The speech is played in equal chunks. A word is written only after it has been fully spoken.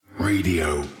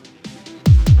Radio.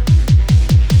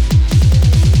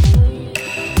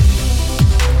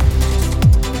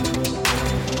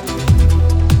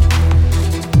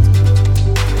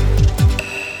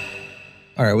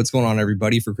 All right, what's going on,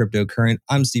 everybody? For Cryptocurrent,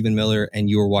 I'm Stephen Miller, and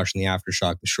you are watching The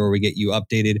Aftershock, the show where we get you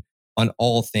updated on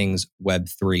all things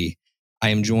Web3. I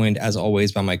am joined, as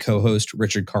always, by my co-host,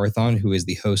 Richard Carthon, who is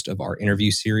the host of our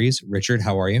interview series. Richard,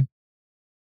 how are you?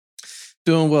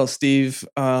 Doing well, Steve.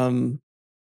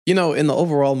 In the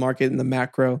overall market, in the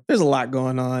macro, there's a lot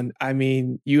going on. I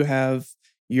mean, you have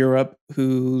Europe,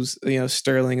 whose,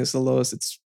 sterling is the lowest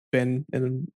it's been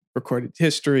in recorded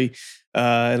history in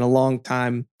a long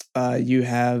time. You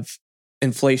have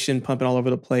inflation pumping all over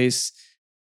the place,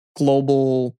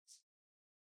 global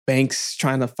banks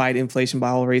trying to fight inflation by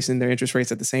all raising their interest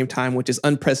rates at the same time, which is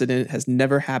unprecedented, has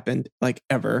never happened like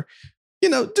ever.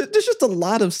 There's just a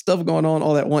lot of stuff going on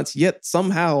all at once, yet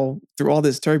somehow through all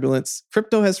this turbulence,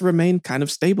 crypto has remained kind of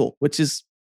stable, which is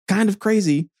kind of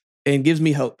crazy and gives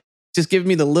me hope. Just give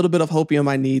me the little bit of hopium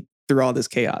I need through all this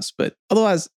chaos. But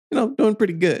otherwise, doing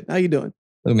pretty good. How you doing?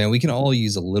 Look, man, we can all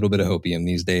use a little bit of hopium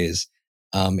these days.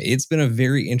 It's been a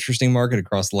very interesting market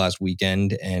across the last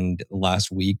weekend and last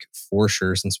week, for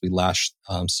sure, since we last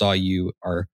saw you,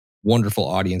 our wonderful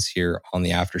audience here on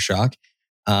the Aftershock.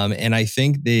 And I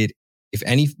think that if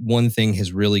any one thing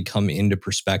has really come into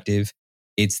perspective,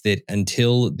 it's that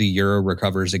until the euro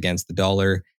recovers against the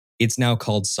dollar, it's now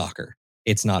called soccer.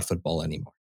 It's not football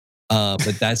anymore.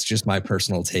 But that's just my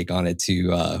personal take on it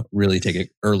to really take an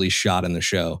early shot in the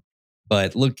show.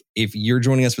 But look, if you're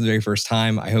joining us for the very first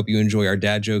time, I hope you enjoy our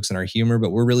dad jokes and our humor,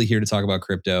 but we're really here to talk about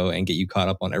crypto and get you caught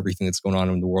up on everything that's going on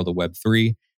in the world of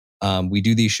Web3. We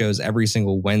do these shows every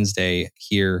single Wednesday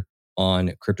here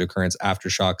on Cryptocurrent's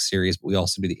Aftershock series, but we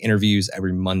also do the interviews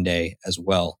every Monday as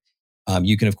well.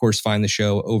 You can, of course, find the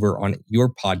show over on your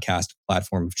podcast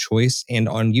platform of choice and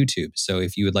on YouTube. So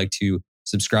if you would like to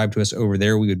subscribe to us over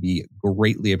there, we would be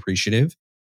greatly appreciative.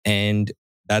 And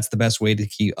that's the best way to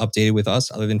keep updated with us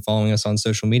other than following us on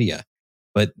social media.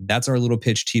 But that's our little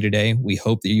pitch to you today. We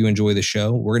hope that you enjoy the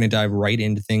show. We're going to dive right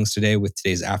into things today with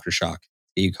today's Aftershock.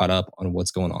 Get you caught up on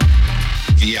what's going on.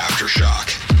 The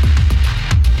Aftershock.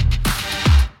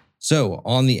 So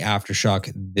on the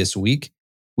Aftershock this week,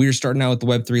 we are starting out with the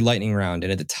Web3 lightning round.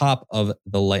 And at the top of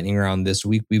the lightning round this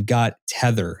week, we've got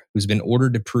Tether, who's been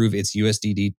ordered to prove its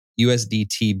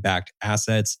USDT-backed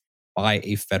assets by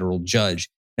a federal judge.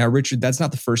 Now, Richard, that's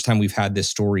not the first time we've had this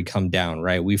story come down,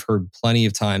 right? We've heard plenty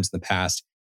of times in the past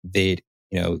that,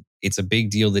 it's a big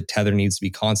deal that Tether needs to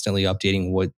be constantly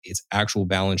updating what its actual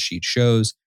balance sheet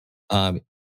shows. Do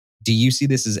you see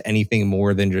this as anything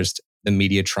more than just the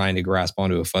media trying to grasp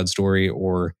onto a FUD story,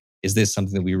 or is this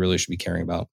something that we really should be caring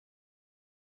about?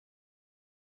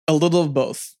 A little of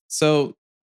both. So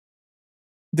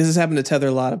this has happened to Tether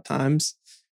a lot of times.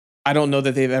 I don't know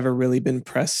that they've ever really been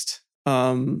pressed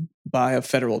by a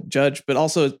federal judge, but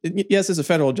also, yes, it's a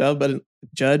federal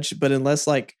judge, but unless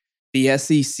like the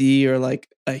SEC or like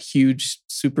a huge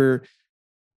super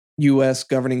US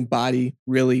governing body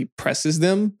really presses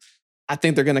them, I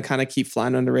think they're going to kind of keep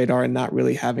flying under the radar and not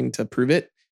really having to prove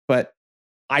it. But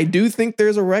I do think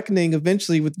there's a reckoning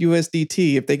eventually with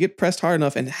USDT. If they get pressed hard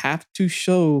enough and have to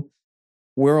show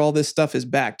where all this stuff is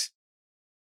backed,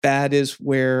 that is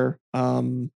where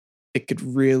it could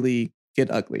really get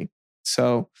ugly.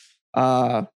 So,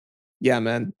 yeah,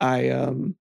 man,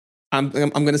 I'm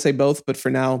going to say both, but for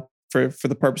now, for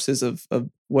the purposes of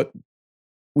what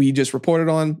we just reported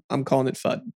on, I'm calling it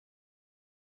FUD.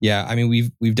 Yeah, I mean,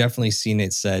 we've definitely seen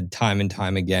it said time and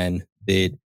time again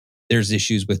that there's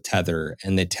issues with Tether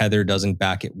and that Tether doesn't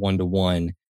back it 1-to-1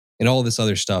 and all this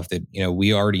other stuff that,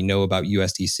 we already know about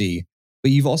USDC.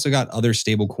 But you've also got other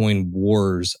stablecoin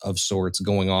wars of sorts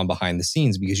going on behind the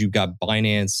scenes because you've got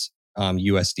Binance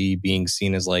USD being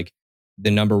seen as like the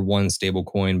number one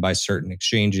stablecoin by certain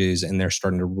exchanges, and they're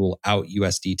starting to rule out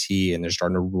USDT and they're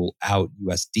starting to rule out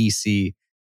USDC.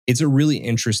 It's a really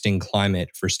interesting climate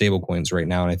for stablecoins right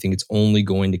now, and I think it's only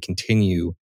going to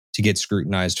continue to get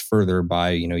scrutinized further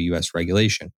by US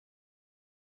regulation.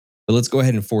 But let's go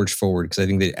ahead and forge forward because I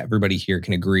think that everybody here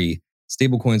can agree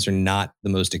stablecoins are not the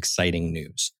most exciting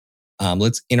news.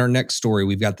 In our next story,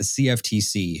 we've got the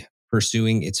CFTC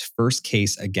pursuing its first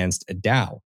case against a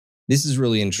DAO. This is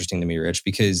really interesting to me, Rich,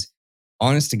 because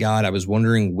honest to God, I was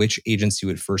wondering which agency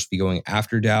would first be going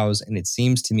after DAOs. And it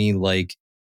seems to me like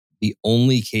the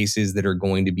only cases that are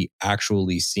going to be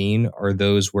actually seen are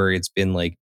those where it's been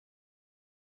like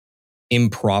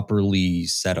improperly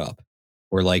set up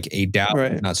or like a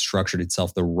DAO has not structured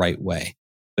itself the right way.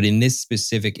 But in this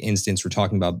specific instance, we're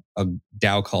talking about a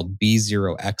DAO called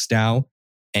B0X DAO.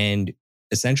 And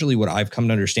essentially what I've come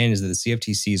to understand is that the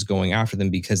CFTC is going after them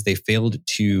because they failed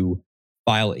to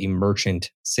file a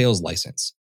merchant sales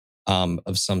license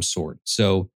of some sort.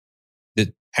 So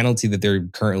the penalty that they're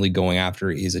currently going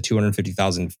after is a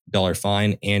 $250,000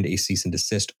 fine and a cease and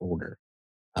desist order.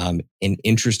 An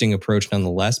interesting approach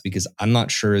nonetheless, because I'm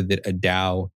not sure that a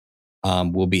DAO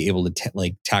will be able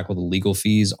to tackle the legal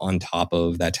fees on top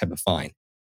of that type of fine.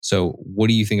 So what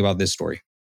do you think about this story?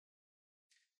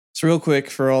 So real quick,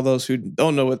 for all those who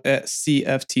don't know what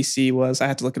CFTC was, I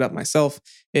had to look it up myself.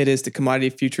 It is the Commodity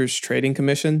Futures Trading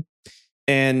Commission.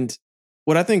 And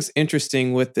what I think is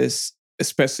interesting with this,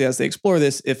 especially as they explore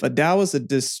this, if a DAO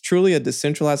is truly a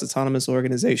decentralized autonomous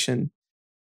organization,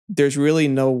 there's really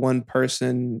no one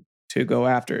person to go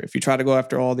after. If you try to go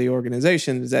after all the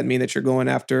organizations, does that mean that you're going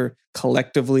after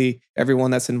collectively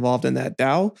everyone that's involved in that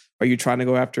DAO? Are you trying to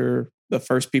go after the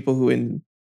first people who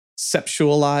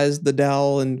conceptualized the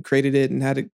DAO and created it and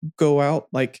had it go out?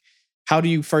 Like, how do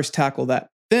you first tackle that?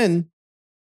 Then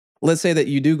let's say that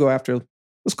you do go after,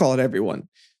 let's call it everyone.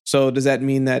 So does that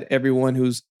mean that everyone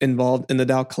who's involved in the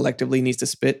DAO collectively needs to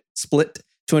split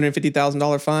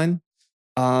 $250,000 fine?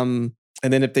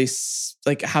 And then if they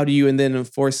how do you and then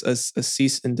enforce a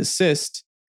cease and desist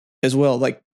as well?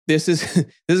 Like this is this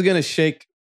is going to shake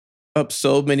up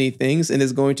so many things, and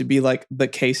is going to be like the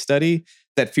case study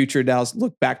that future DAOs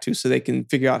look back to, so they can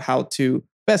figure out how to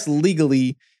best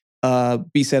legally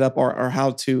be set up, or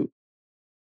how to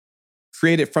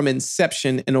create it from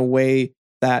inception in a way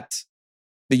that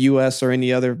the U.S. or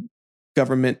any other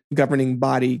governing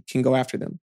body can go after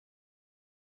them.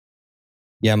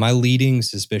 Yeah, my leading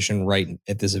suspicion right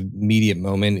at this immediate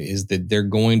moment is that they're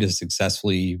going to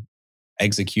successfully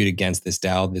execute against this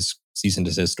DAO, this cease and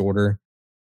desist order.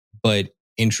 But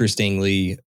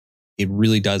interestingly, it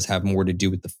really does have more to do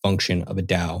with the function of a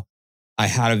DAO. I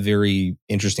had a very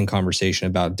interesting conversation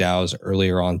about DAOs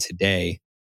earlier on today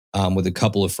with a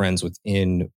couple of friends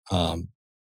within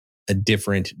a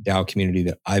different DAO community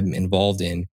that I'm involved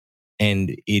in.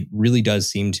 And it really does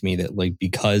seem to me that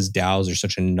because DAOs are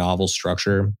such a novel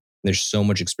structure, there's so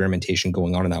much experimentation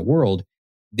going on in that world,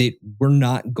 that we're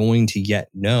not going to yet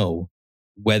know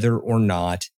whether or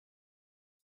not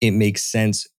it makes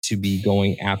sense to be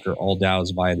going after all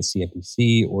DAOs via the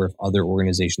CFTC, or if other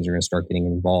organizations are going to start getting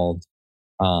involved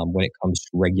when it comes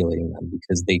to regulating them,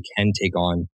 because they can take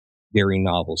on very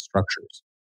novel structures.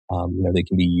 They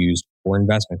can be used for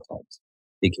investment clubs.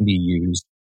 They can be used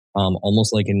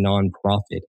almost like a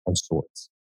nonprofit of sorts.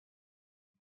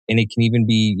 And it can even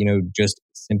be, just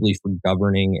simply for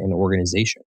governing an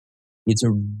organization. It's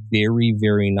a very,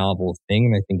 very novel thing.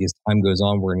 And I think as time goes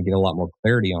on, we're going to get a lot more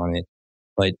clarity on it.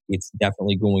 But it's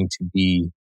definitely going to be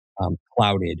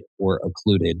clouded or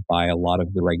occluded by a lot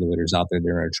of the regulators out there that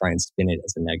are going to try and spin it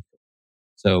as a negative.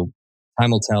 So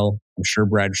time will tell. I'm sure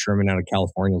Brad Sherman out of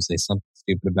California will say something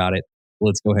stupid about it.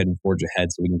 Let's go ahead and forge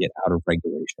ahead so we can get out of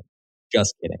regulation.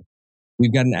 Just kidding.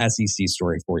 We've got an SEC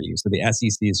story for you. So the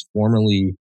SEC has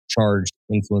formally charged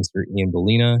influencer Ian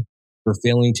Bellina for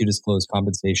failing to disclose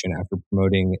compensation after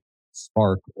promoting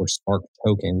Spark or Spark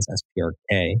tokens,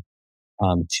 SPRK,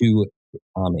 to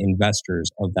investors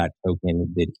of that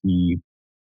token that he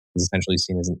is essentially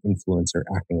seen as an influencer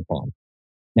acting upon.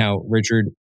 Now, Richard,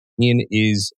 Ian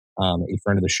is a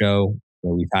friend of the show.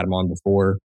 We've had him on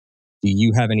before. Do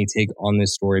you have any take on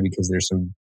this story? Because there's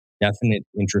some definite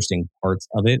interesting parts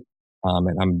of it.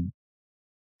 And I'm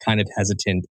kind of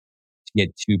hesitant to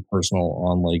get too personal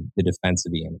on the defense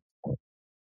of Ian.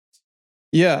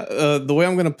 Yeah, the way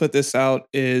I'm going to put this out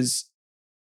is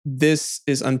this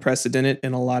is unprecedented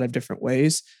in a lot of different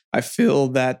ways. I feel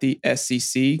that the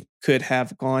SEC could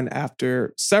have gone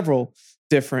after several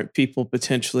different people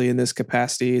potentially in this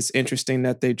capacity. It's interesting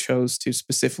that they chose to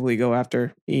specifically go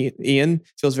after Ian.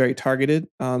 Feels very targeted.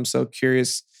 So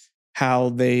curious how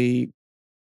they,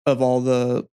 of all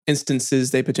the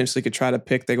instances they potentially could try to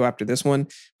pick, they go after this one.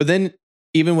 But then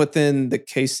even within the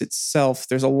case itself,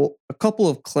 there's a couple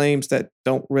of claims that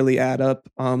don't really add up.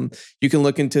 You can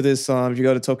look into this. If you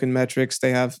go to Token Metrics,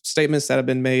 they have statements that have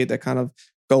been made that kind of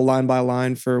go line by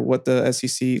line for what the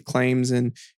SEC claims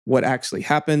and what actually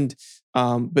happened.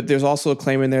 But there's also a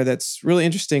claim in there that's really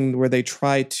interesting where they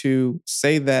try to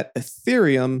say that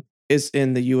Ethereum is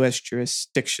in the US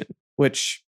jurisdiction,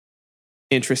 which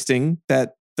interesting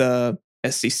that the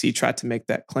SEC tried to make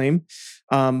that claim.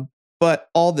 But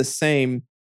all the same,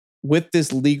 with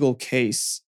this legal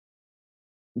case,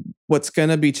 what's going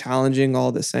to be challenging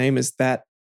all the same is that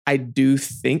I do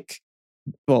think,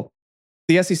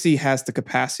 the SEC has the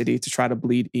capacity to try to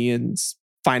bleed Ian's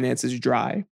finances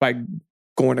dry by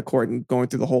going to court and going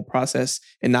through the whole process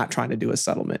and not trying to do a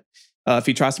settlement. If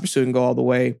he tries to pursue it and go all the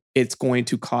way, it's going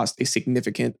to cost a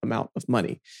significant amount of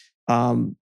money.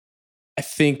 I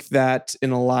think that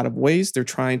in a lot of ways, they're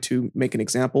trying to make an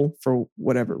example for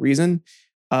whatever reason.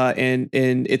 And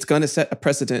it's going to set a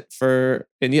precedent for,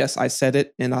 and yes, I said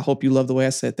it, and I hope you love the way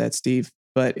I said that, Steve,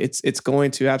 but it's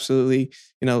going to absolutely,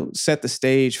 set the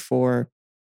stage for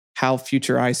how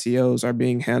future ICOs are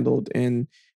being handled and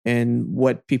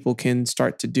what people can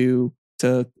start to do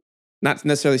to not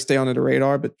necessarily stay on the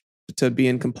radar, but to be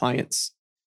in compliance.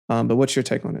 But what's your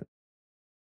take on it?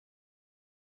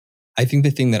 I think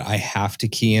the thing that I have to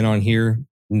key in on here,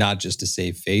 not just to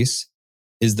save face,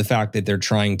 is the fact that they're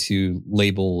trying to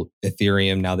label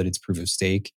Ethereum, now that it's proof of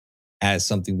stake, as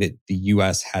something that the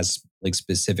US has like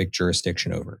specific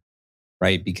jurisdiction over,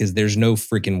 right? Because there's no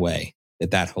freaking way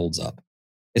that holds up,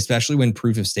 especially when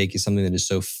proof of stake is something that is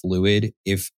so fluid.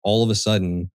 If all of a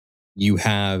sudden you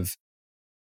have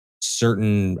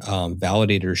certain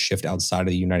validators shift outside of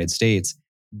the United States,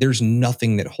 there's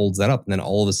nothing that holds that up. And then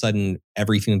all of a sudden,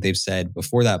 everything that they've said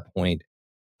before that point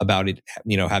about it,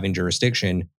 having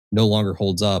jurisdiction no longer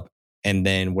holds up. And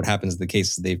then what happens in the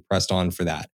cases they've pressed on for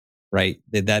that, right?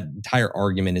 That entire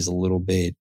argument is a little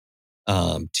bit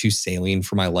too saline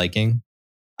for my liking.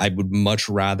 I would much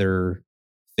rather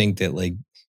think that like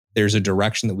there's a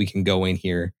direction that we can go in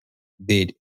here,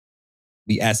 that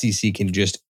the SEC can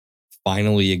just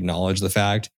finally acknowledge the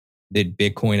fact that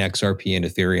Bitcoin, XRP, and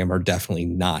Ethereum are definitely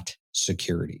not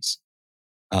securities.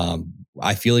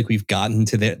 I feel like we've gotten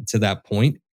to that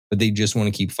point, but they just want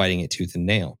to keep fighting it tooth and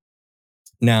nail.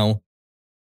 Now,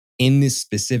 in this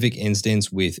specific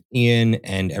instance with Ian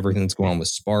and everything that's going on with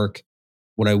Spark,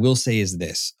 what I will say is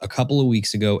this. A couple of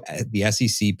weeks ago, the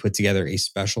SEC put together a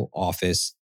special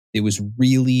office that was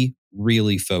really,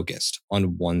 really focused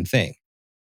on one thing,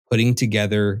 putting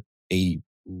together a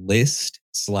list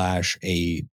 /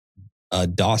 a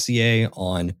dossier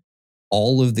on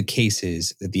all of the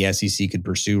cases that the SEC could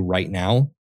pursue right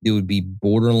now. It would be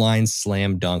borderline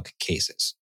slam dunk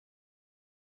cases.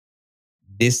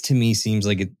 This to me seems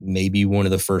like it may be one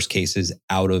of the first cases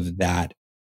out of that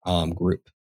group,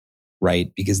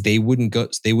 right? Because they wouldn't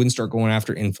start going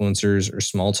after influencers or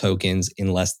small tokens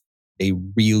unless they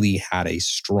really had a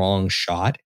strong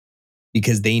shot,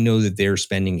 because they know that they're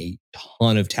spending a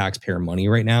ton of taxpayer money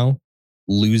right now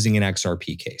losing an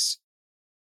XRP case,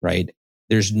 right?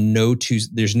 There's no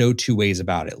two ways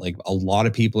about it. Like a lot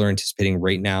of people are anticipating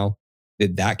right now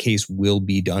that case will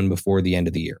be done before the end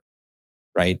of the year,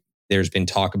 right? There's been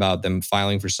talk about them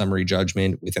filing for summary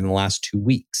judgment within the last 2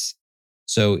 weeks.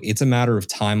 So it's a matter of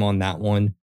time on that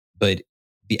one. But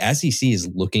the SEC is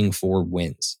looking for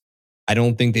wins. I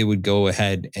don't think they would go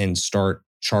ahead and start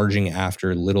charging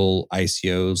after little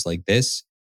ICOs like this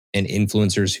and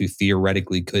influencers who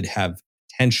theoretically could have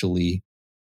potentially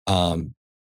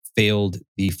failed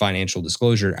the Financial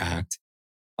Disclosure Act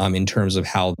in terms of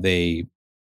how they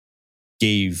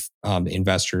gave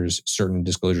investors certain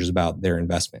disclosures about their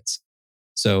investments.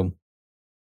 So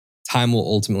time will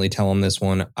ultimately tell on this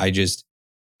one. I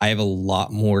have a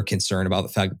lot more concern about the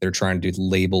fact that they're trying to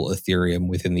label Ethereum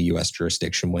within the US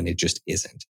jurisdiction when it just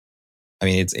isn't. I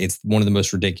mean, it's one of the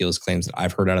most ridiculous claims that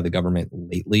I've heard out of the government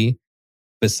lately,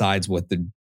 besides what the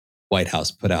White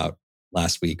House put out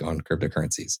last week on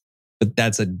cryptocurrencies. But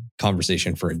that's a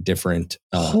conversation for a different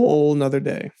whole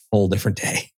different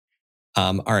day.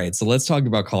 All right, so let's talk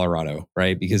about Colorado,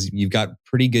 right? Because you've got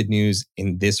pretty good news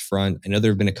in this front. I know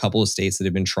there have been a couple of states that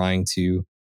have been trying to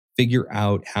figure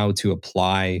out how to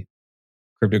apply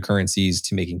cryptocurrencies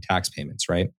to making tax payments,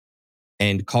 right?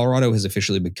 And Colorado has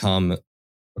officially become,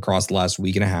 across the last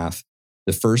week and a half,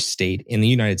 the first state in the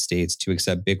United States to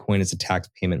accept Bitcoin as a tax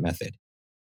payment method.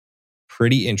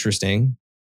 Pretty interesting.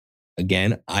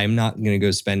 Again, I'm not going to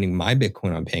go spending my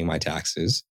Bitcoin on paying my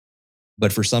taxes.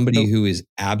 But for somebody who is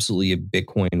absolutely a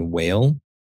Bitcoin whale,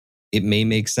 it may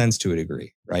make sense to a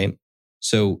degree, right?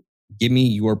 So give me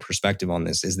your perspective on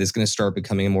this. Is this going to start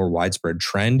becoming a more widespread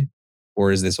trend,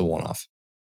 or is this a one-off?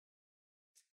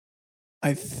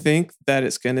 I think that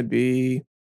it's going to be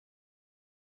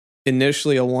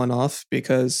initially a one-off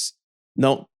because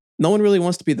no one really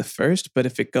wants to be the first, but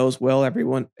if it goes well,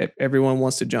 everyone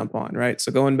wants to jump on, right?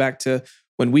 So going back to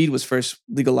when weed was first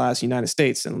legalized in the United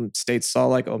States, and states saw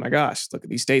like, oh my gosh, look at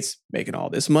these states making all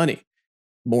this money.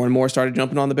 More and more started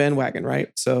jumping on the bandwagon, right?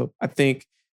 So I think,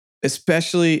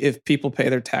 especially if people pay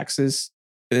their taxes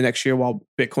in the next year while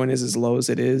Bitcoin is as low as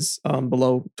it is,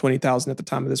 below 20,000 at the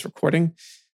time of this recording,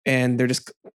 and they're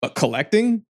just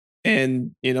collecting,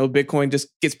 and Bitcoin just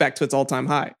gets back to its all-time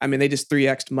high. I mean, they just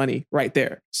 3x'd money right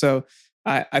there. So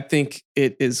I think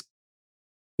it is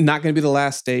not going to be the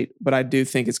last state, but I do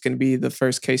think it's going to be the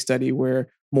first case study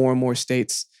where more and more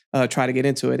states try to get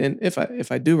into it. And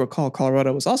if I do recall,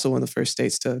 Colorado was also one of the first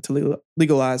states to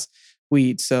legalize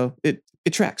weed. So it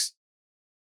tracks.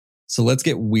 So let's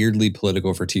get weirdly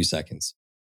political for 2 seconds.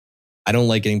 I don't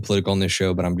like getting political on this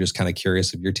show, but I'm just kind of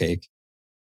curious of your take.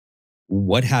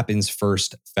 What happens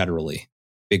first federally?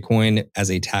 Bitcoin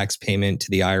as a tax payment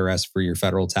to the IRS for your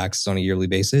federal taxes on a yearly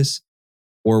basis,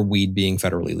 or weed being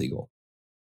federally legal?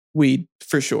 Weed,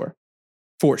 for sure.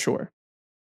 For sure.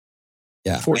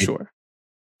 Yeah. For sure.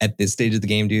 At this stage of the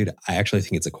game, dude, I actually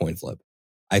think it's a coin flip.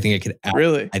 I think it could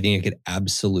Really? I think it could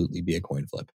absolutely be a coin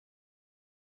flip.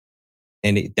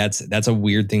 And that's a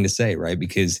weird thing to say, right?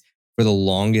 Because for the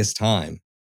longest time,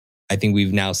 I think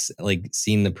we've now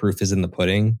seen the proof is in the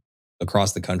pudding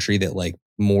across the country that like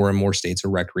more and more states are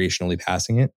recreationally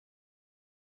passing it.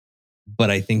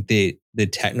 But I think the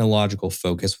technological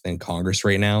focus within Congress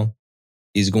right now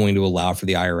is going to allow for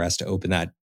the IRS to open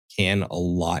that can a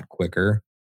lot quicker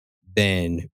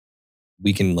than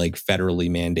we can like federally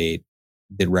mandate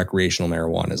that recreational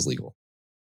marijuana is legal.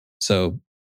 So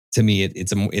to me,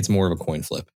 it's more of a coin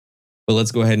flip. But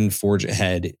let's go ahead and forge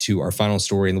ahead to our final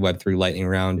story in the Web3 lightning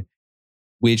round,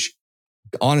 which,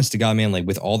 honest to God, man, like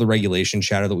with all the regulation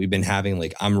chatter that we've been having,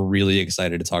 like I'm really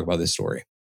excited to talk about this story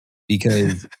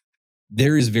because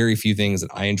there is very few things that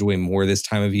I enjoy more this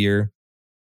time of year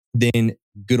than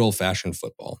good old fashioned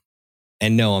football.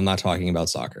 And no, I'm not talking about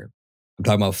soccer. I'm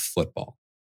talking about football.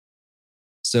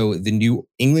 So the New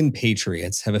England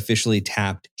Patriots have officially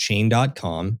tapped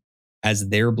Chain.com as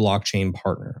their blockchain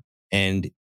partner.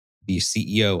 And the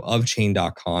CEO of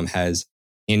Chain.com has,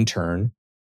 in turn,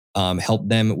 helped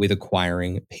them with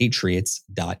acquiring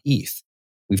Patriots.eth.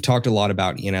 We've talked a lot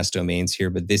about ENS domains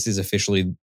here, but this is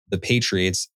officially the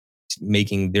Patriots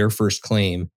making their first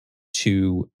claim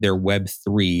to their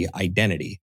Web3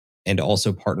 identity and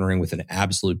also partnering with an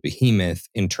absolute behemoth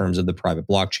in terms of the private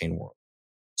blockchain world.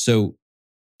 So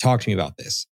talk to me about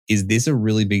this. Is this a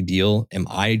really big deal? Am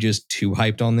I just too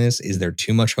hyped on this? Is there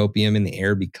too much hopium in the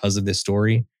air because of this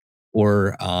story?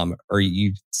 Or are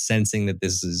you sensing that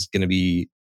this is going to be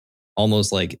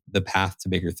almost like the path to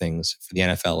bigger things for the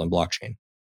NFL and blockchain?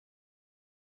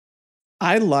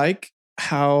 I like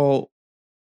how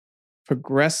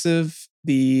progressive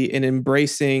and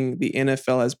embracing the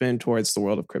NFL has been towards the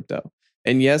world of crypto.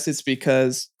 And yes, it's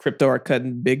because crypto are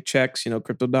cutting big checks,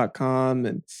 crypto.com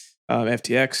and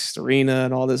FTX, Arena,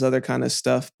 and all this other kind of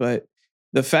stuff. But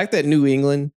the fact that New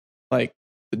England, like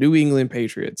the New England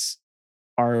Patriots,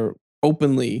 are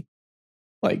openly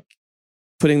like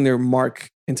putting their mark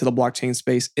into the blockchain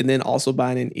space and then also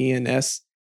buying an ENS,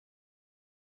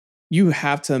 you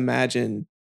have to imagine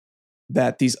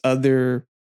that these other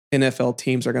NFL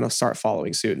teams are going to start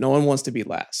following suit. No one wants to be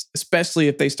last, especially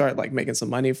if they start like making some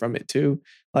money from it too.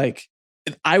 Like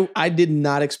I did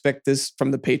not expect this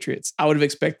from the Patriots. I would have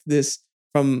expected this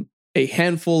from a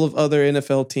handful of other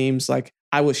NFL teams. Like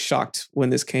I was shocked when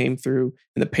this came through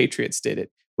and the Patriots did it,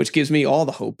 which gives me all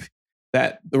the hope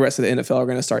that the rest of the NFL are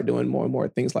going to start doing more and more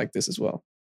things like this as well.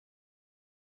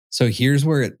 So here's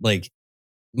where it like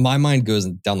my mind goes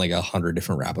down like 100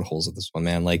 different rabbit holes with this one,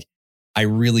 man. Like I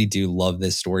really do love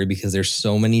this story because there's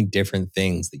so many different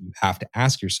things that you have to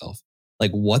ask yourself.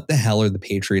 Like, what the hell are the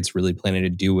Patriots really planning to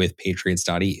do with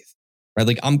Patriots.eth? Right?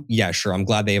 Like, I'm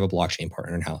glad they have a blockchain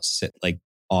partner in house. Like,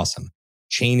 awesome.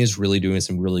 Chain is really doing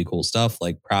some really cool stuff.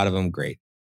 Like, proud of them. Great.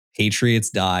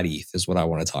 Patriots.eth is what I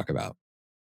want to talk about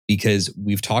because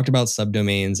we've talked about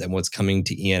subdomains and what's coming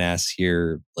to ENS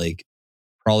here, like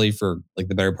probably for like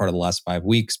the better part of the last 5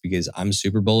 weeks because I'm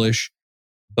super bullish,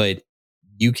 but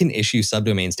you can issue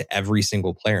subdomains to every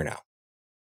single player now.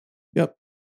 Yep.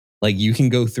 Like you can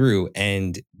go through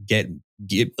and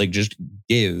just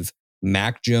give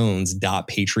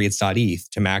macjones.patriots.eth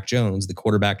to Mac Jones, the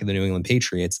quarterback of the New England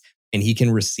Patriots, and he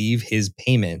can receive his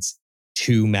payments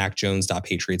to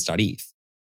macjones.patriots.eth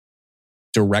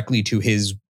directly to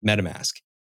his MetaMask.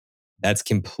 That's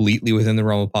completely within the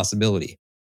realm of possibility.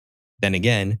 Then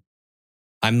again,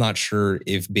 I'm not sure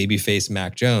if babyface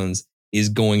Mac Jones is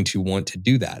going to want to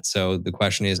do that. So the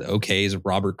question is, okay, is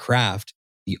Robert Kraft,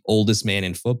 the oldest man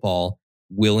in football,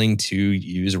 willing to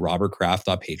use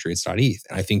robertkraft.patriots.eth?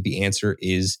 And I think the answer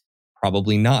is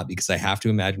probably not, because I have to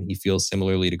imagine he feels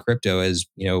similarly to crypto as,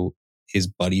 his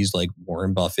buddies like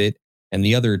Warren Buffett and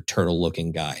the other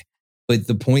turtle-looking guy. But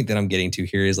the point that I'm getting to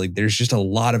here is like, there's just a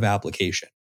lot of application.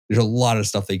 There's a lot of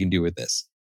stuff they can do with this.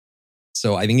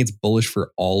 So I think it's bullish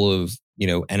for all of,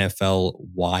 NFL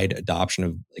wide adoption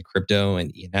of like crypto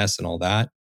and ENS and all that.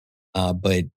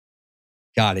 But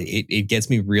God, it gets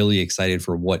me really excited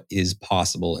for what is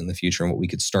possible in the future and what we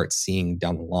could start seeing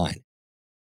down the line.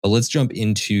 But let's jump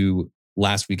into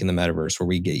last week in the metaverse, where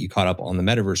we get you caught up on the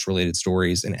metaverse related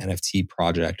stories and NFT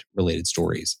project related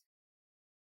stories.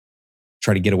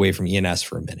 Try to get away from ENS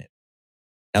for a minute.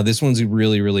 Now, this one's a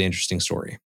really, really interesting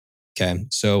story. Okay.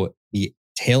 So the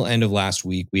tail end of last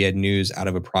week, we had news out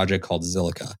of a project called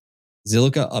Zilliqa.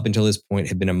 Zilliqa, up until this point,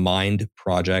 had been a mined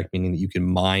project, meaning that you can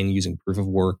mine using proof of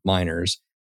work miners,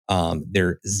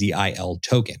 their ZIL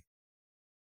token.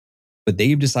 But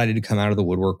they've decided to come out of the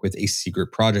woodwork with a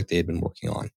secret project they had been working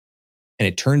on. And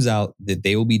it turns out that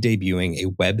they will be debuting a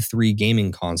Web3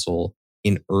 gaming console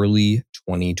in early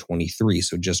 2023,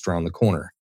 so just around the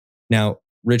corner. Now,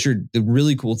 Richard, the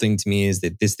really cool thing to me is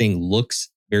that this thing looks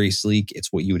very sleek.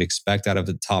 It's what you would expect out of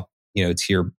the top,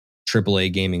 tier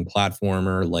AAA gaming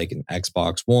platformer like an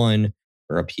Xbox One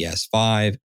or a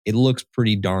PS5. It looks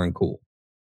pretty darn cool.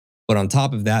 But on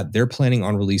top of that, they're planning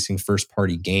on releasing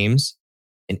first-party games,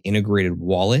 an integrated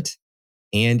wallet,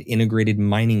 and integrated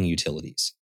mining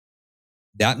utilities.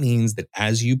 That means that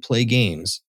as you play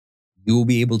games, you will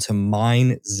be able to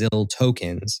mine ZIL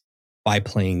tokens by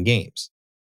playing games.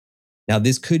 Now,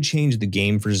 this could change the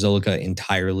game for Zilliqa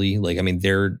entirely.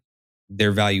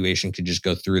 Their valuation could just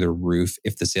go through the roof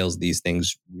if the sales of these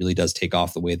things really does take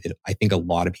off the way that I think a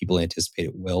lot of people anticipate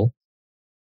it will.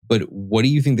 But what do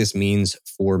you think this means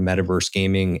for metaverse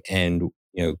gaming and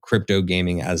crypto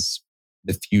gaming as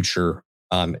the future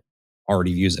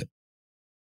already views it?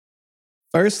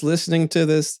 First, listening to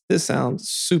this sounds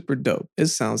super dope. It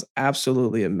sounds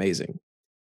absolutely amazing.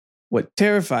 What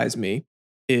terrifies me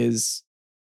is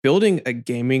building a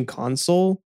gaming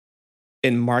console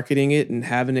and marketing it and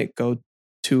having it go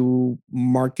to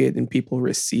market and people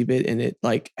receive it and it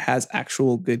has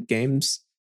actual good games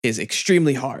is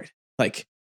extremely hard.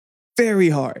 Very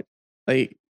hard.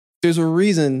 There's a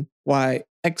reason why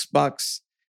Xbox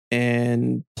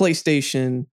and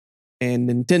PlayStation and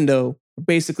Nintendo are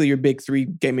basically your big three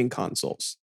gaming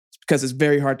consoles. It's because it's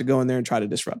very hard to go in there and try to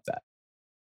disrupt that.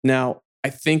 Now, I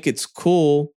think it's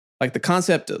cool. The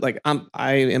concept,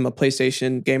 I am a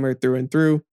PlayStation gamer through and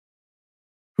through.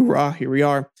 Hoorah, here we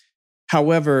are.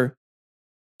 However,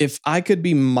 if I could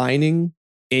be mining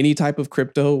any type of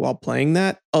crypto while playing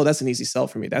that, that's an easy sell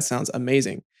for me. That sounds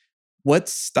amazing. What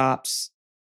stops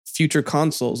future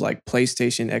consoles like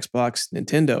PlayStation, Xbox,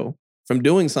 Nintendo from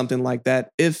doing something like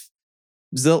that if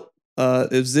ZIL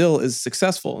is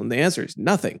successful? And the answer is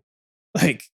nothing.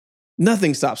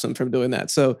 Nothing stops them from doing that.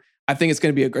 So I think it's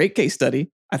going to be a great case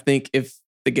study. I think if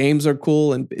the games are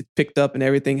cool and it's picked up and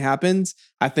everything happens,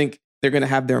 I think they're going to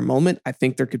have their moment. I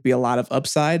think there could be a lot of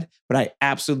upside, but I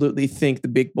absolutely think the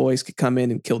big boys could come in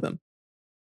and kill them.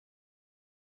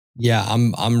 Yeah,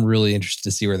 I'm really interested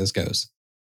to see where this goes,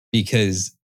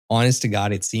 because honest to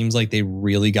God, it seems like they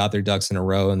really got their ducks in a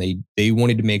row and they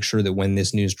wanted to make sure that when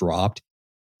this news dropped,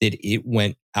 that it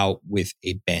went out with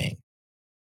a bang.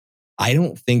 I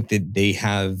don't think that they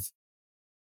have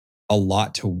a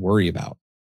lot to worry about.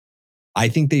 I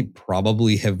think they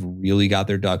probably have really got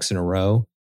their ducks in a row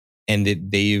and that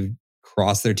they've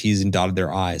crossed their T's and dotted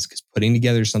their I's, because putting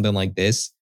together something like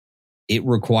this, it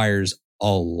requires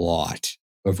a lot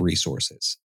of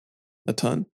resources. A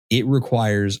ton. It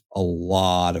requires a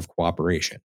lot of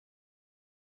cooperation.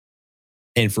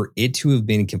 And for it to have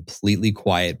been completely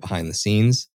quiet behind the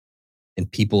scenes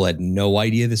and people had no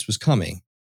idea this was coming,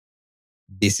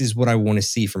 this is what I want to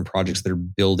see from projects that are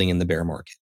building in the bear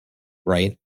market,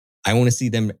 right? I want to see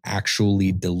them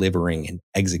actually delivering and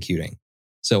executing.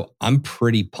 So I'm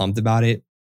pretty pumped about it.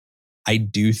 I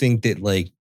do think that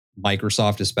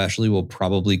Microsoft especially will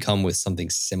probably come with something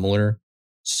similar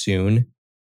soon.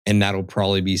 And that'll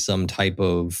probably be some type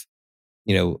of,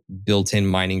 built-in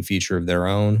mining feature of their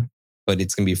own, but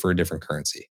it's going to be for a different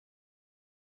currency.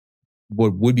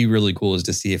 What would be really cool is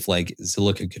to see if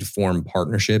Zilliqa could form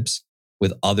partnerships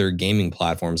with other gaming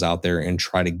platforms out there and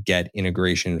try to get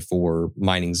integration for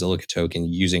mining Zilliqa token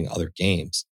using other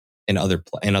games and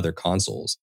other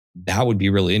consoles. That would be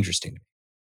really interesting to me.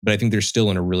 But I think they're still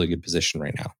in a really good position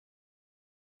right now.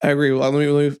 I agree. Well, let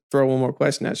me throw one more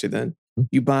question at you then.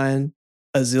 You buying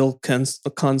a ZIL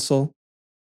console?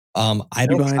 I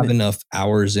don't have enough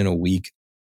hours in a week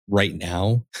right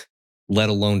now, let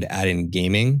alone to add in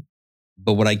gaming.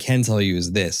 But what I can tell you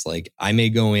is this, I may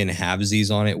go in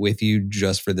halvesies on it with you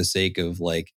just for the sake of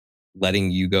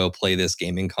letting you go play this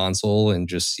gaming console and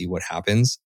just see what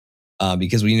happens.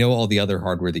 Because we know all the other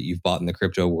hardware that you've bought in the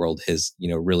crypto world has,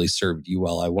 really served you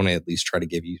well. I want to at least try to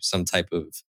give you some type of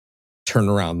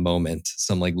turnaround moment,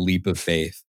 some leap of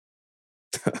faith.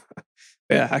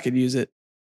 Yeah, I could use it.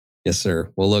 Yes,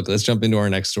 sir. Well, look, let's jump into our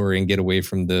next story and get away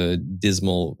from the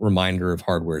dismal reminder of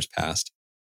hardware's past.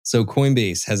 So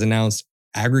Coinbase has announced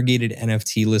aggregated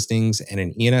NFT listings and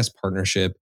an ENS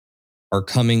partnership are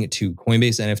coming to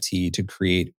Coinbase NFT to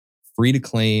create free to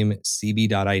claim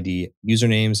CB.ID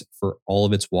usernames for all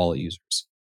of its wallet users.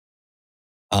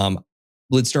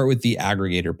 Let's start with the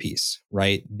aggregator piece,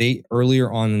 right? They earlier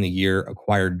on in the year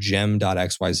acquired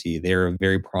gem.xyz. They're a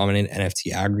very prominent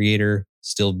NFT aggregator,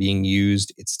 still being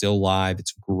used. It's still live.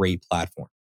 It's a great platform.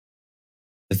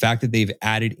 The fact that they've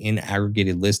added in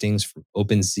aggregated listings from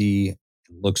OpenSea,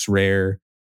 LooksRare,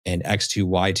 and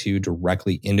X2Y2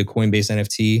 directly into Coinbase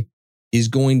NFT is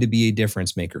going to be a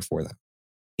difference maker for them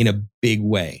in a big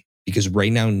way, because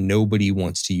right now nobody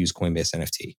wants to use Coinbase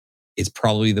NFT. It's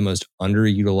probably the most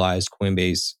underutilized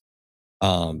Coinbase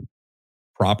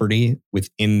property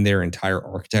within their entire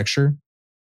architecture.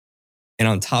 And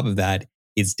on top of that,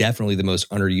 it's definitely the most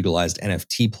underutilized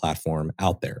NFT platform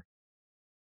out there.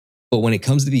 But when it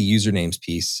comes to the usernames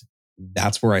piece,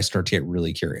 that's where I start to get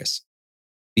really curious,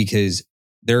 because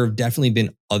there have definitely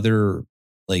been other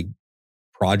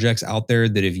projects out there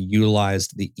that have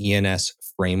utilized the ENS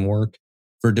framework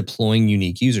for deploying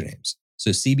unique usernames. So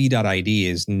CB.ID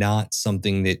is not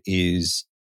something that is,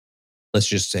 let's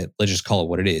just call it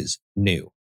what it is, new,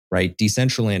 right?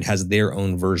 Decentraland has their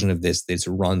own version of this that's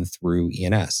run through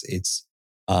ENS. It's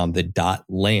the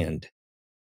 .land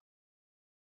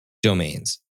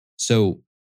domains. So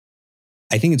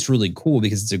I think it's really cool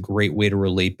because it's a great way to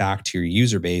relate back to your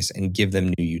user base and give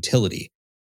them new utility.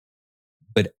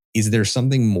 But is there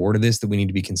something more to this that we need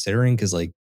to be considering? Because I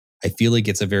feel like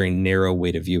it's a very narrow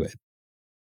way to view it.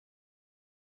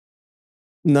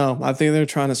 No, I think they're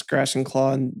trying to scratch and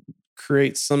claw and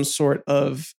create some sort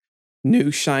of new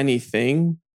shiny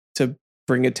thing to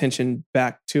bring attention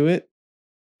back to it.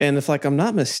 And if I'm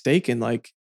not mistaken,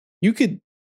 you could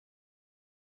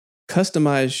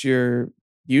customize your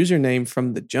username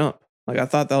from the jump. I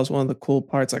thought that was one of the cool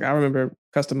parts. I remember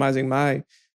customizing my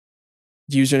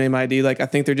username ID. I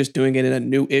think they're just doing it in a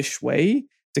new-ish way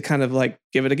to kind of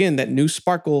give it again that new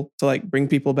sparkle to bring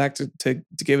people back to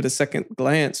give it a second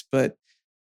glance. But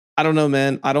I don't know,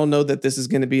 man. I don't know that this is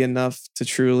going to be enough to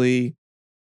truly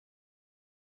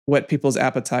whet people's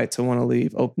appetite to want to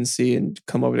leave OpenSea and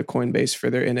come over to Coinbase for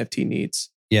their NFT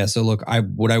needs. Yeah. So look,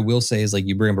 what I will say is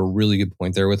you bring up a really good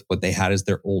point there with what they had as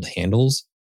their old handles.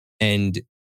 And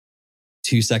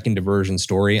 2-second diversion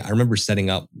story. I remember setting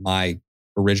up my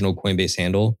original Coinbase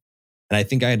handle, and I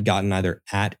think I had gotten either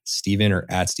 @Steven or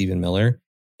 @Steven Miller,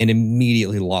 and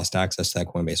immediately lost access to that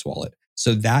Coinbase wallet.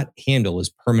 So that handle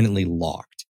is permanently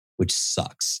locked, which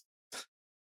sucks.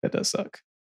 That does suck.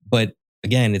 But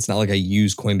again, it's not like I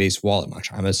use Coinbase wallet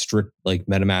much. I'm a strict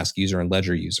MetaMask user and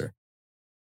Ledger user.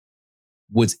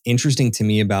 What's interesting to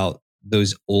me about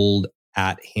those old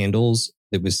 @handles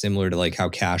that was similar to how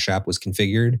Cash App was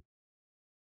configured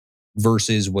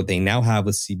versus what they now have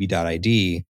with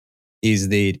CB.ID is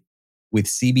that with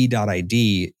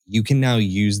CB.ID, you can now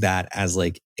use that as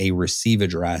a receive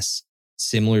address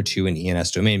similar to an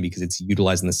ENS domain because it's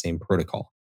utilizing the same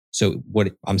protocol. So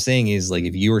what I'm saying is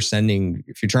if you're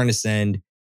trying to send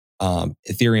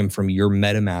Ethereum from your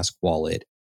MetaMask wallet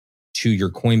to your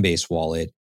Coinbase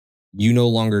wallet, you no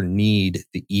longer need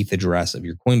the ETH address of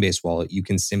your Coinbase wallet. You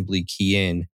can simply key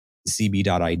in the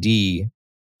CB.ID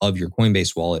of your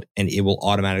Coinbase wallet and it will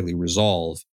automatically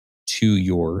resolve to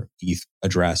your ETH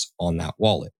address on that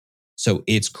wallet. So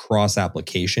it's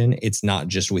cross-application. It's not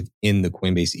just within the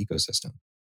Coinbase ecosystem.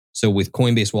 So with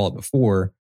Coinbase Wallet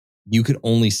before, you could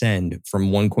only send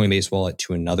from one Coinbase wallet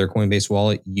to another Coinbase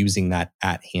wallet using that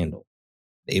 @handle.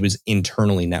 It was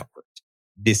internally networked.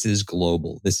 This is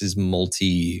global. This is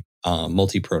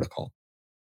multi-protocol.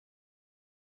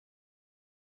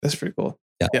 That's pretty cool.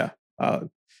 Yeah.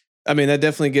 That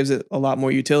definitely gives it a lot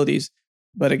more utilities.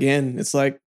 But again, it's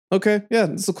okay, yeah,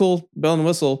 it's a cool bell and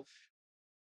whistle.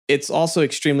 It's also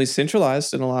extremely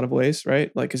centralized in a lot of ways,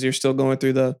 right? Because you're still going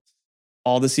through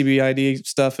all the CBID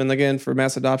stuff. And again, for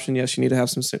mass adoption, yes, you need to have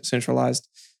some centralized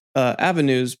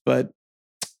avenues. But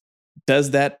does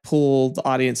that pull the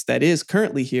audience that is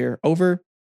currently here over?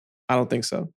 I don't think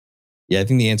so. Yeah, I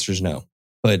think the answer is no.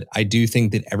 But I do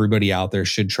think that everybody out there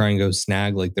should try and go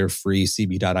snag their free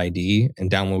CB.ID and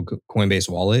download Coinbase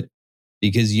Wallet,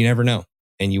 because you never know.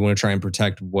 And you want to try and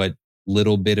protect what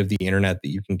little bit of the internet that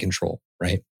you can control,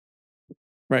 right?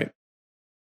 Right.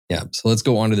 Yeah. So let's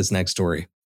go on to this next story.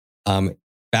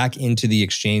 Back into the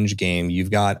exchange game, you've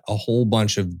got a whole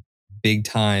bunch of big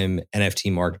time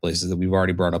NFT marketplaces that we've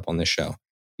already brought up on this show.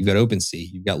 You've got OpenSea,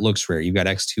 you've got LooksRare, you've got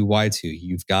X2Y2,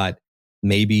 you've got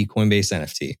maybe Coinbase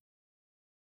NFT.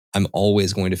 I'm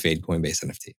always going to fade Coinbase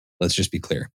NFT. Let's just be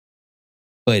clear.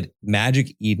 But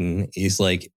Magic Eden is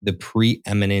like the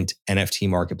preeminent NFT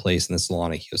marketplace in the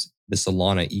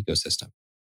Solana ecosystem.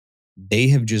 They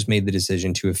have just made the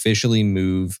decision to officially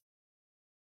move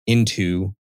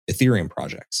into Ethereum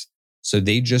projects. So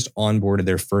they just onboarded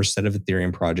their first set of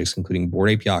Ethereum projects, including Bored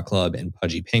Ape Yacht Club and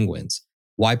Pudgy Penguins.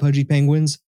 Why Pudgy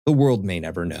Penguins? The world may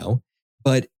never know.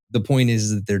 But the point is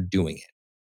that they're doing it.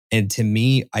 And to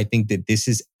me, I think that this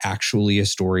is actually a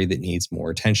story that needs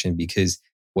more attention, because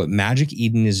what Magic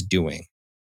Eden is doing,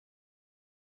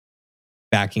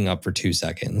 backing up for 2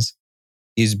 seconds,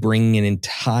 is bringing an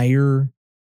entire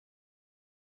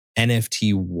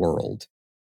NFT world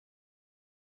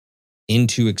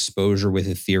into exposure with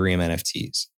Ethereum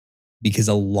NFTs. Because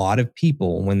a lot of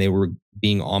people, when they were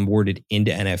being onboarded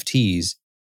into NFTs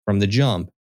from the jump,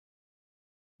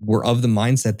 were of the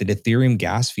mindset that Ethereum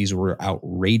gas fees were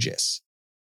outrageous.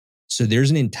 So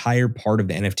there's an entire part of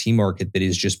the NFT market that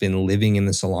has just been living in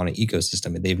the Solana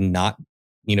ecosystem, and they've not,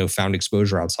 found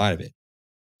exposure outside of it.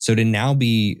 So to now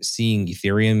be seeing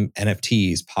Ethereum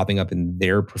NFTs popping up in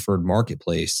their preferred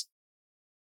marketplace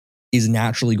is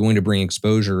naturally going to bring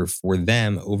exposure for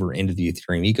them over into the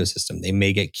Ethereum ecosystem. They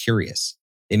may get curious.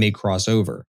 They may cross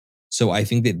over. So I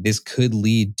think that this could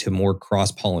lead to more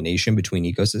cross-pollination between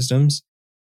ecosystems.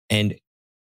 And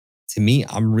to me,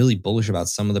 I'm really bullish about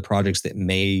some of the projects that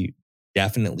may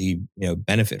definitely,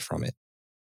 benefit from it.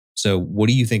 So what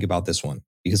do you think about this one?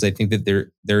 Because I think that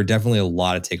there are definitely a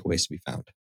lot of takeaways to be found.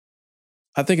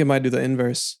 I think it might do the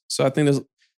inverse. So I think the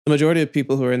majority of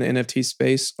people who are in the NFT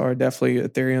space are definitely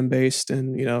Ethereum based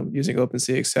and, using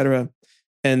OpenSea, et cetera.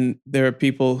 And there are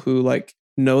people who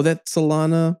know that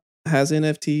Solana has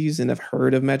NFTs and have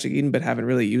heard of Magic Eden, but haven't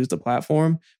really used the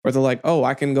platform. Or they're like, oh,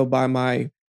 I can go buy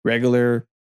my regular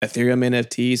Ethereum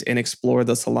NFTs and explore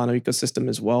the Solana ecosystem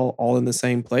as well, all in the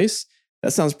same place.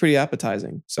 That sounds pretty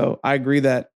appetizing. So I agree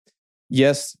that,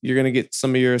 yes, you're going to get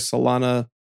some of your Solana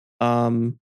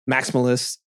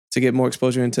maximalists to get more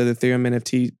exposure into the Ethereum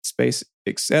NFT space,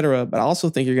 et cetera. But I also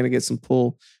think you're going to get some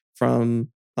pull from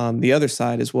the other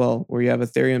side as well, where you have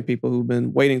Ethereum people who've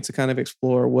been waiting to kind of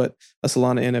explore what a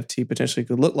Solana NFT potentially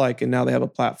could look like. And now they have a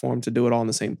platform to do it all in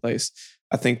the same place.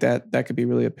 I think that could be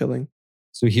really appealing.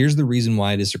 So here's the reason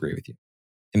why I disagree with you.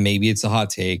 And maybe it's a hot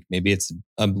take, maybe it's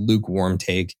a lukewarm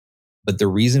take, but the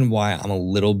reason why I'm a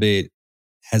little bit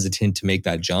hesitant to make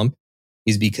that jump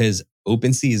is because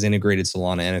OpenSea has integrated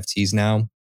Solana NFTs now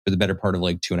for the better part of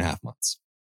 2.5 months.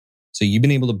 So you've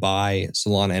been able to buy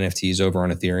Solana NFTs over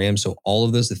on Ethereum. So all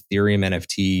of those Ethereum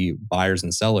NFT buyers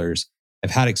and sellers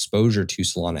have had exposure to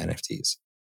Solana NFTs.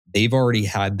 They've already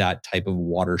had that type of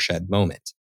watershed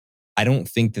moment. I don't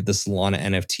think that the Solana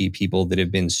NFT people that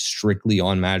have been strictly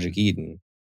on Magic Eden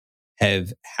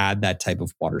have had that type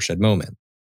of watershed moment.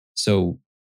 So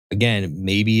again,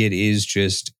 maybe it is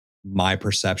just my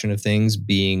perception of things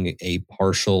being a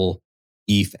partial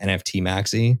ETH NFT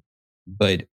maxi,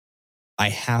 but I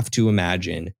have to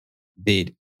imagine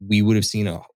that we would have seen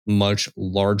a much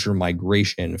larger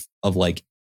migration of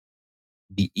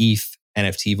the ETH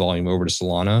NFT volume over to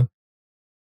Solana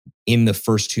in the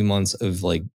first 2 months of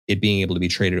it being able to be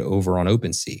traded over on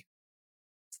OpenSea,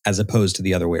 as opposed to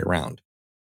the other way around.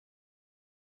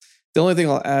 The only thing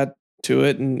I'll add to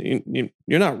it, and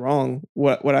you're not wrong,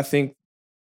 what I think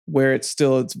where it's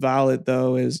valid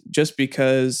though is just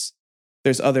because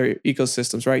there's other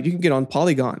ecosystems, right? You can get on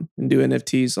Polygon and do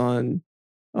NFTs on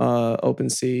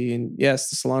OpenSea, and yes,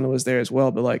 the Solana was there as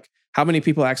well. But how many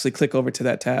people actually click over to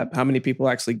that tab? How many people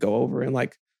actually go over and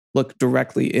look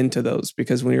directly into those?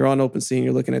 Because when you're on OpenSea and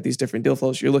you're looking at these different deal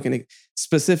flows, you're looking at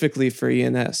specifically for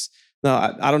ENS.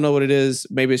 Now, I don't know what it is.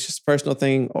 Maybe it's just a personal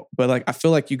thing, but I feel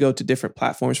like you go to different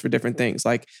platforms for different things.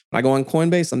 When I go on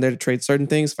Coinbase, I'm there to trade certain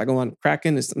things. If I go on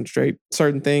Kraken, it's to trade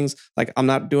certain things. I'm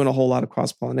not doing a whole lot of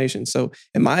cross-pollination. So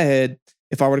in my head,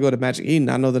 if I were to go to Magic Eden,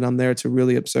 I know that I'm there to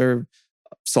really observe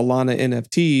Solana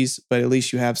NFTs, but at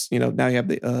least you have, now you have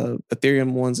the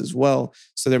Ethereum ones as well.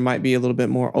 So there might be a little bit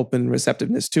more open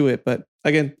receptiveness to it. But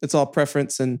again, it's all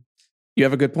preference, and you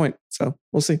have a good point. So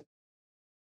we'll see.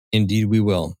 Indeed, we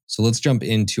will. So let's jump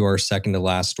into our second to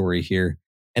last story here,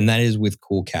 and that is with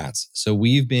Cool Cats. So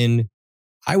we've been,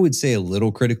 I would say, a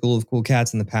little critical of Cool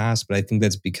Cats in the past, but I think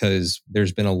that's because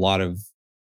there's been a lot of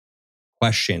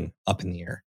question up in the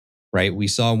air, right? We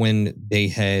saw when they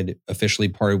had officially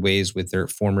parted ways with their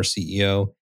former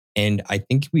CEO, and I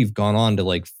think we've gone on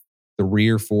to 3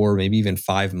 or 4, maybe even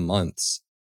 5 months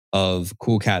of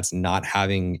Cool Cats not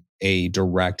having a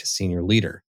direct senior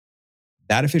leader.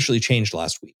 That officially changed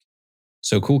last week.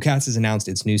 So Cool Cats has announced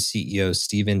its new CEO,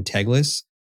 Stephen Teglis,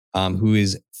 who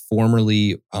is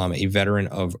formerly a veteran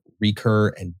of Recur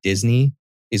and Disney.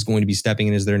 is going to be stepping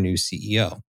in as their new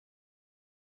CEO.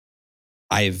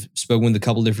 I've spoken with a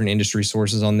couple different industry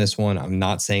sources on this one. I'm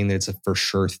not saying that it's a for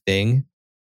sure thing,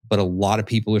 but a lot of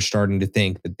people are starting to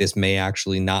think that this may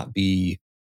actually not be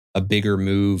a bigger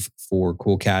move for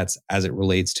Cool Cats as it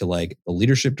relates to like the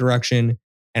leadership direction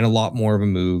and a lot more of a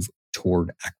move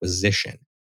toward acquisition.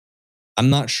 I'm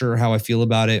not sure how I feel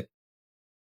about it.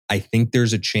 I think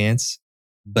there's a chance,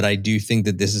 but I do think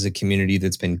that this is a community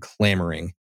that's been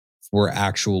clamoring for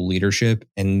actual leadership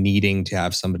and needing to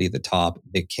have somebody at the top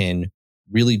that can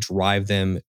really drive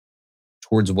them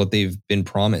towards what they've been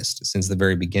promised since the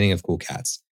very beginning of Cool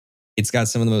Cats. It's got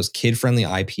some of the most kid-friendly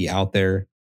IP out there.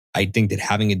 I think that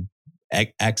having an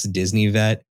ex-Disney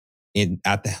vet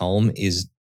at the helm is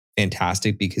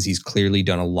fantastic because he's clearly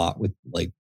done a lot with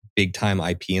like big-time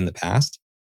IP in the past.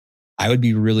 I would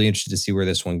be really interested to see where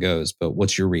this one goes, but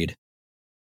what's your read?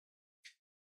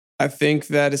 I think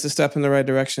that it's a step in the right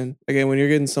direction. Again, when you're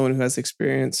getting someone who has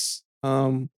experience,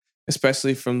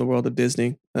 especially from the world of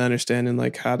Disney, and understanding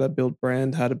like how to build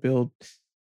brand, how to build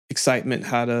excitement,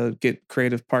 how to get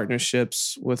creative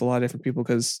partnerships with a lot of different people,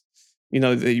 because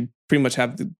they pretty much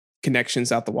have the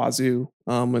connections out the wazoo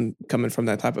when coming from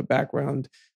that type of background.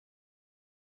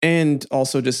 And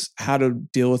also just how to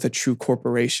deal with a true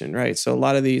corporation, right? So a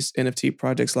lot of these NFT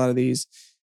projects, a lot of these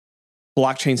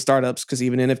blockchain startups, because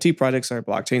even NFT projects are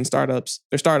blockchain startups,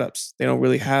 they're startups. They don't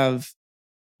really have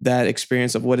that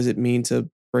experience of what does it mean to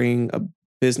bring a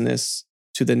business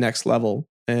to the next level.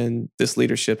 And this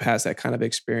leadership has that kind of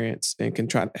experience and can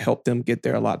try to help them get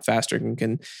there a lot faster and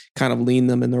can kind of lean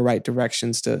them in the right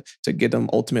directions to get them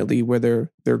ultimately where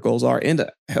their goals are and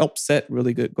to help set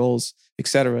really good goals, et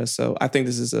cetera. So I think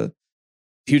this is a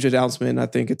huge announcement. I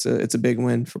think it's a big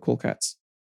win for Cool Cats.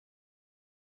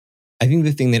 I think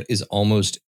the thing that is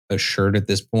almost assured at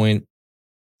this point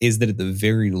is that at the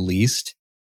very least,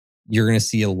 you're going to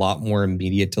see a lot more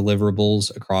immediate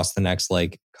deliverables across the next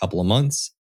like couple of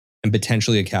months and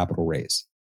potentially a capital raise.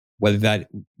 Whether that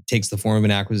takes the form of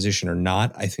an acquisition or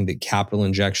not, I think that capital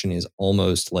injection is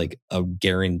almost like a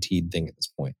guaranteed thing at this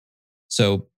point.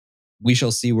 So we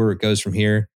shall see where it goes from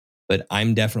here, but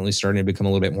I'm definitely starting to become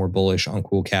a little bit more bullish on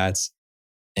Cool Cats.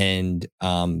 And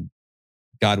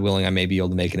God willing, I may be able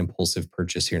to make an impulsive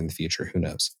purchase here in the future. Who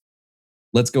knows?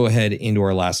 Let's go ahead into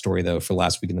our last story, though, for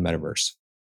last week in the metaverse.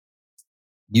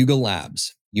 Yuga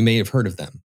Labs. You may have heard of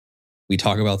them. We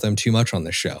talk about them too much on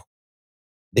this show.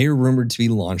 They are rumored to be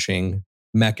launching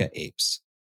Mecha Apes.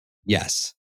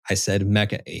 Yes, I said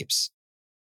Mecha Apes.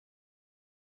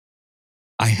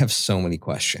 I have so many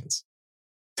questions.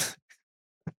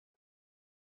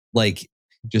 Like,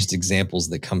 just examples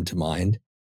that come to mind.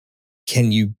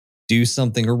 Can you do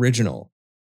something original?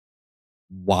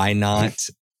 Why not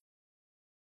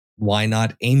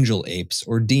angel apes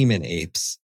or demon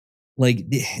apes? Like,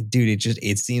 dude,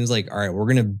 it seems like, all right, we're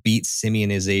going to beat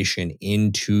simionization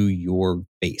into your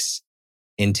face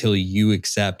until you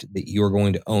accept that you're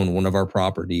going to own one of our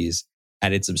properties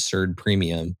at its absurd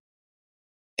premium.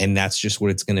 And that's just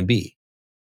what it's going to be.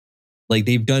 Like,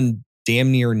 they've done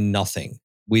damn near nothing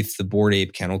with the Bored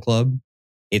Ape Kennel Club.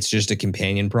 It's just a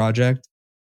companion project.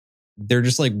 They're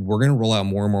just like, we're going to roll out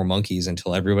more and more monkeys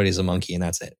until everybody's a monkey and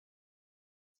that's it.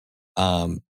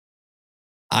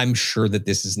 I'm sure that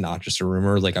this is not just a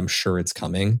rumor. Like, I'm sure it's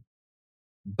coming,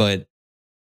 but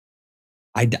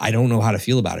I don't know how to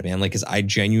feel about it, man. Like, because I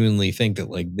genuinely think that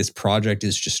like this project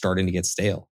is just starting to get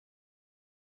stale.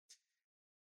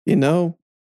 When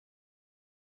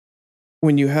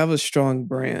you have a strong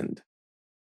brand,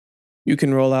 you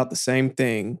can roll out the same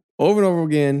thing over and over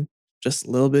again, just a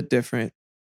little bit different,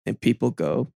 and people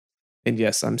go, and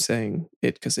yes, I'm saying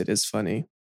it because it is funny,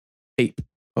 ape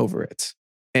over it.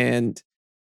 And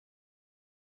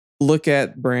look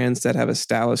at brands that have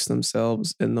established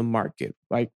themselves in the market.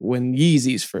 Like when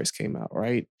Yeezys first came out,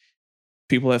 right?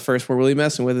 People at first were really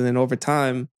messing with it. And then over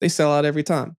time, they sell out every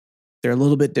time. They're a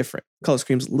little bit different. Color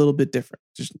scheme's a little bit different.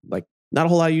 Just like not a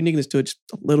whole lot of uniqueness to it, just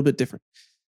a little bit different.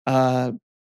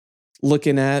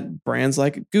 Looking at brands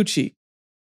like Gucci.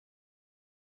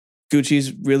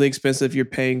 Gucci's really expensive. You're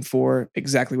paying for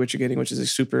exactly what you're getting, which is a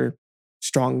super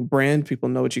strong brand. People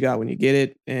know what you got when you get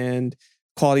it. And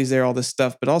quality's there, all this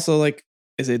stuff. But also, like,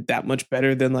 is it that much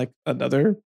better than like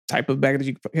another type of bag that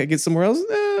you can get somewhere else?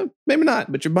 Maybe not,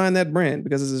 but you're buying that brand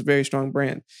because it's a very strong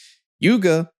brand.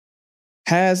 Yuga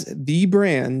has the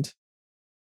brand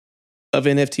of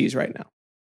NFTs right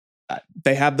now.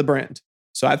 They have the brand.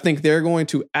 So I think they're going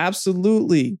to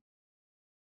absolutely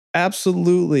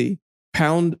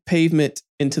pound pavement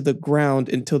into the ground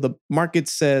until the market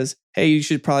says, hey, you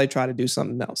should probably try to do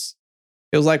something else.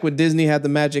 It was like when Disney had the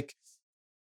magic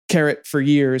carrot for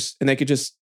years and they could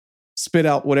just spit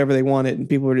out whatever they wanted and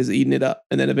people were just eating it up.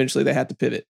 And then eventually they had to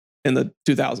pivot in the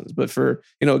 2000s. But for,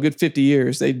 a good 50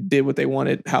 years, they did what they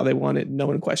wanted, how they wanted. No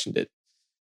one questioned it.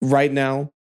 Right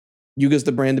now, Yuga's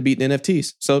the brand to beat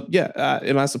NFTs. So yeah,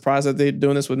 am I surprised that they're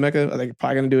doing this with Mecca? Are they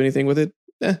probably going to do anything with it?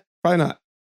 Probably not.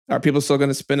 Are people still going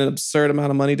to spend an absurd amount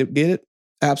of money to get it?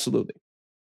 Absolutely.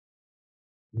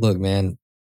 Look, man,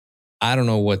 I don't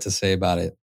know what to say about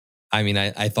it. I mean,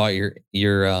 I thought your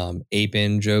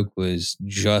ape-in joke was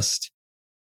just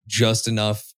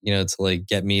enough, to like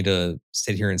get me to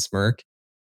sit here and smirk.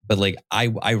 But like,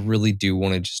 I really do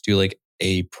want to just do like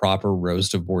a proper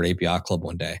roast of Bored Ape Yacht Club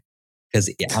one day,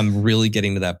 because I'm really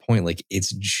getting to that point. Like,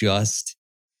 it's just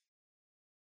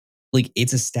like,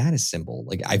 it's a status symbol.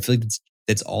 Like, I feel like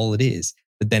that's all it is.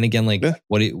 But then again, like,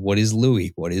 what is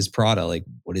Louis? What is Prada? Like,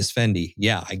 what is Fendi?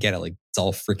 Yeah, I get it. Like, it's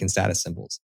all freaking status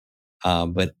symbols.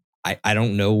 But I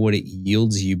don't know what it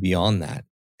yields you beyond that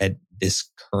at this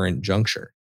current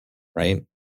juncture, right?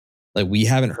 Like, we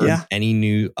haven't heard any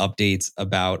new updates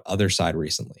about Other Side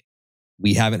recently.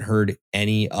 We haven't heard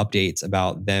any updates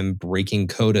about them breaking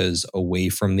codas away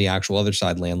from the actual Other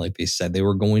Side land like they said they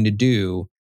were going to do,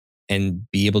 and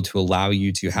be able to allow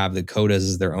you to have the codas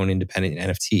as their own independent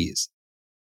NFTs.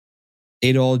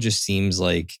 It all just seems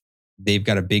like they've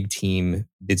got a big team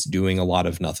that's doing a lot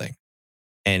of nothing.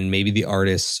 And maybe the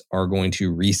artists are going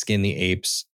to reskin the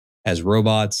apes as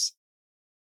robots.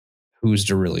 Who's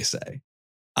to really say?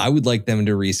 I would like them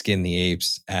to reskin the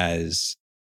apes as,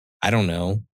 I don't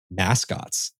know,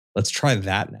 mascots. Let's try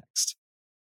that next.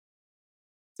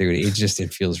 Dude,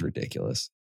 it feels ridiculous.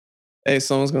 Hey,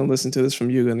 someone's going to listen to this from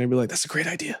Yuga and they'll be like, that's a great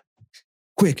idea.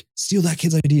 Quick, steal that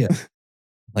kid's idea.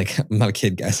 Like, I'm not a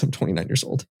kid, guys. I'm 29 years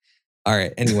old. All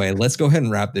right. Anyway, let's go ahead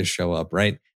and wrap this show up,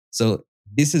 right? So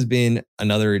this has been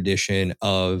another edition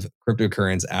of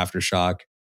Cryptocurrents Aftershock.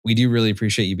 We do really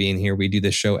appreciate you being here. We do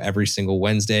this show every single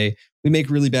Wednesday. We make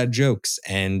really bad jokes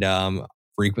and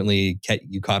frequently get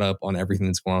you caught up on everything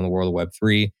that's going on in the world of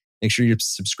Web3. Make sure you're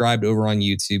subscribed over on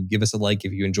YouTube. Give us a like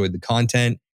if you enjoyed the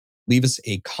content. Leave us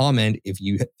a comment if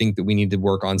you think that we need to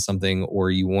work on something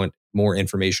or you want more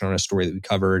information on a story that we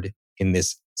covered in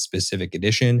this specific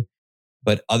edition.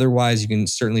 But otherwise, you can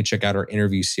certainly check out our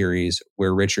interview series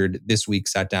where Richard this week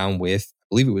sat down with, I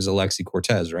believe it was Alexi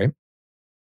Cortez, right?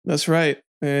 That's right.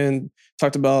 And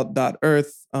talked about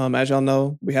 .earth. As y'all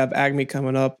know, we have Agmi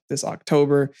coming up this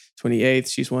October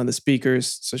 28th. She's one of the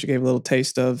speakers. So she gave a little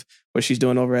taste of what she's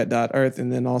doing over at .earth.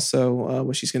 And then also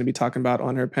what she's going to be talking about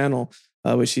on her panel,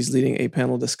 which she's leading a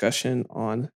panel discussion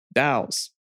on DAOs,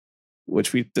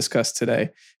 which we discussed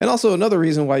today. And also another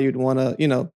reason why you'd want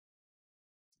to,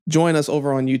 join us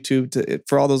over on YouTube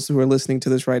for all those who are listening to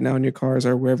this right now in your cars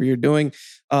or wherever you're doing,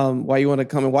 why you want to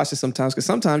come and watch this sometimes, because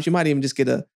sometimes you might even just get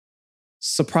a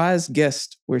surprise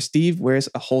guest where Steve wears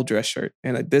a whole dress shirt.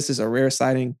 And this is a rare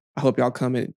sighting. I hope y'all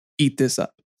come and eat this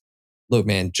up. Look,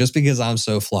 man, just because I'm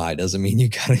so fly doesn't mean you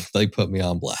gotta like put me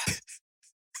on blast.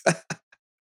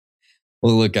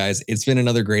 Well, look, guys, it's been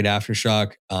another great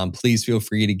Aftershock. Please feel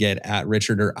free to get at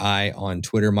Richard or I on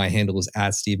Twitter. My handle is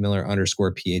at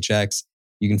 @SteveMiller_PHX.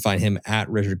 You can find him at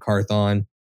Richard Carthon.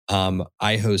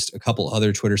 I host a couple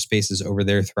other Twitter spaces over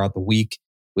there throughout the week.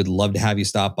 Would love to have you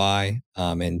stop by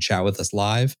and chat with us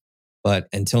live. But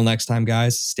until next time,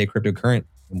 guys, stay cryptocurrent,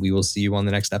 and we will see you on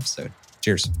the next episode.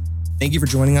 Cheers. Thank you for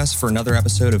joining us for another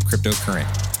episode of Cryptocurrent.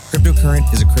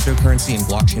 Cryptocurrent is a cryptocurrency and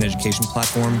blockchain education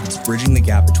platform that's bridging the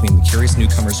gap between the curious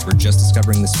newcomers who are just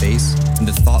discovering the space and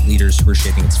the thought leaders who are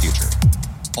shaping its future.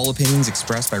 All opinions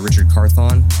expressed by Richard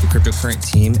Carthon, the Cryptocurrent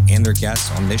team, and their guests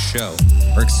on this show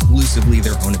are exclusively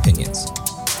their own opinions.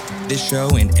 This show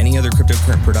and any other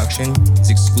Cryptocurrent production is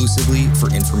exclusively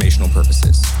for informational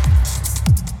purposes.